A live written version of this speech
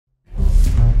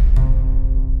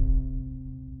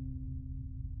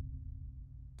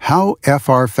How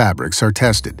FR fabrics are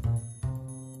tested.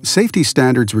 Safety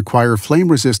standards require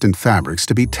flame-resistant fabrics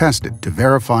to be tested to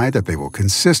verify that they will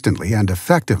consistently and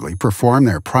effectively perform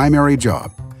their primary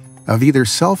job of either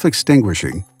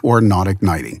self-extinguishing or not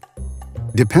igniting.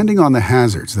 Depending on the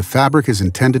hazards the fabric is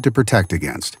intended to protect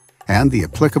against and the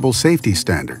applicable safety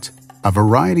standards, a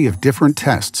variety of different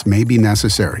tests may be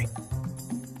necessary.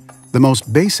 The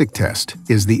most basic test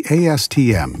is the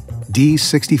ASTM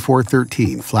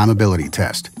D6413 flammability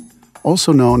test,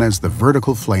 also known as the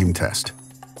vertical flame test.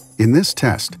 In this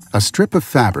test, a strip of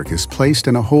fabric is placed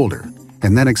in a holder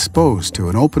and then exposed to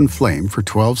an open flame for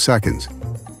 12 seconds.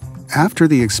 After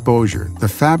the exposure, the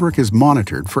fabric is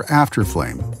monitored for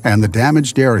afterflame and the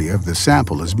damaged area of the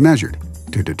sample is measured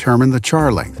to determine the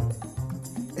char length.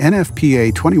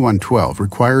 NFPA 2112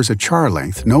 requires a char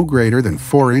length no greater than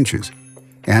 4 inches,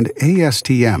 and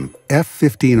ASTM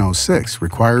F1506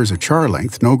 requires a char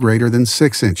length no greater than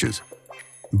 6 inches.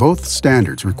 Both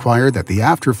standards require that the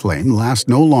afterflame last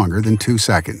no longer than 2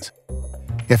 seconds.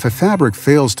 If a fabric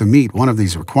fails to meet one of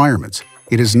these requirements,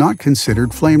 it is not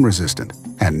considered flame-resistant,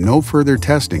 and no further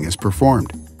testing is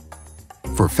performed.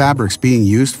 For fabrics being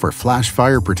used for flash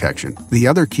fire protection, the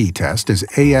other key test is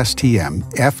ASTM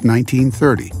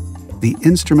F1930, the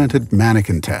instrumented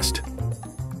mannequin test.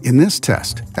 In this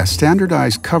test, a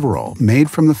standardized coverall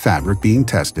made from the fabric being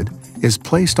tested is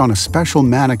placed on a special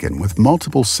mannequin with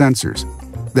multiple sensors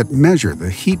that measure the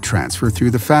heat transfer through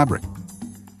the fabric.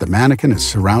 The mannequin is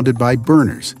surrounded by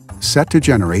burners, set to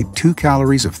generate 2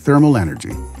 calories of thermal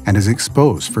energy and is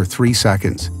exposed for 3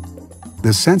 seconds.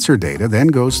 The sensor data then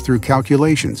goes through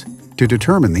calculations to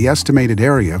determine the estimated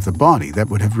area of the body that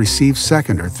would have received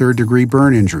 2nd or 3rd degree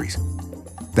burn injuries.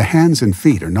 The hands and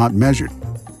feet are not measured.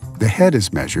 The head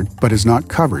is measured but is not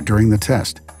covered during the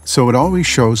test, so it always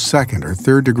shows 2nd or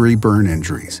 3rd degree burn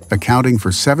injuries, accounting for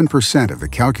 7% of the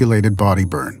calculated body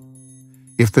burn.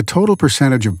 If the total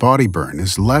percentage of body burn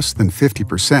is less than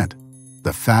 50%,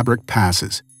 the fabric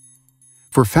passes.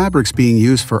 For fabrics being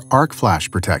used for arc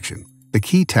flash protection, the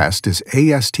key test is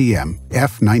ASTM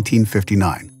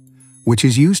F1959, which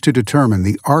is used to determine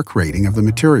the arc rating of the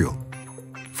material.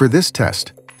 For this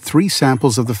test, 3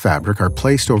 samples of the fabric are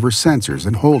placed over sensors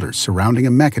and holders surrounding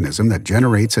a mechanism that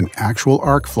generates an actual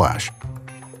arc flash.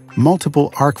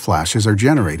 Multiple arc flashes are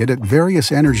generated at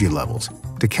various energy levels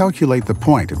to calculate the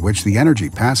point at which the energy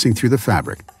passing through the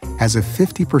fabric has a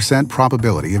 50%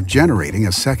 probability of generating a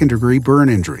 2nd degree burn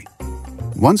injury.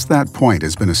 Once that point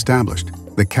has been established,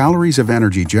 the calories of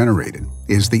energy generated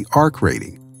is the arc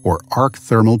rating, or arc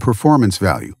thermal performance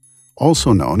value,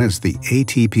 also known as the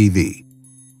ATPV.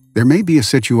 There may be a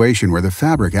situation where the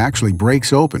fabric actually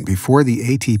breaks open before the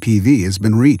ATPV has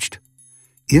been reached.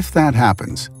 If that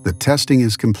happens, the testing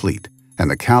is complete, and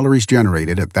the calories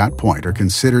generated at that point are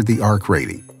considered the arc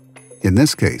rating. In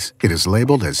this case, it is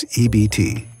labeled as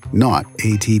EBT, not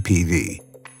ATPV.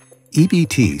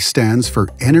 EBT stands for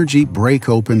Energy Break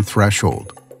Open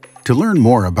Threshold. To learn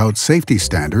more about safety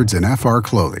standards in FR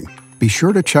clothing, be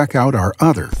sure to check out our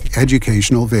other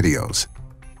educational videos.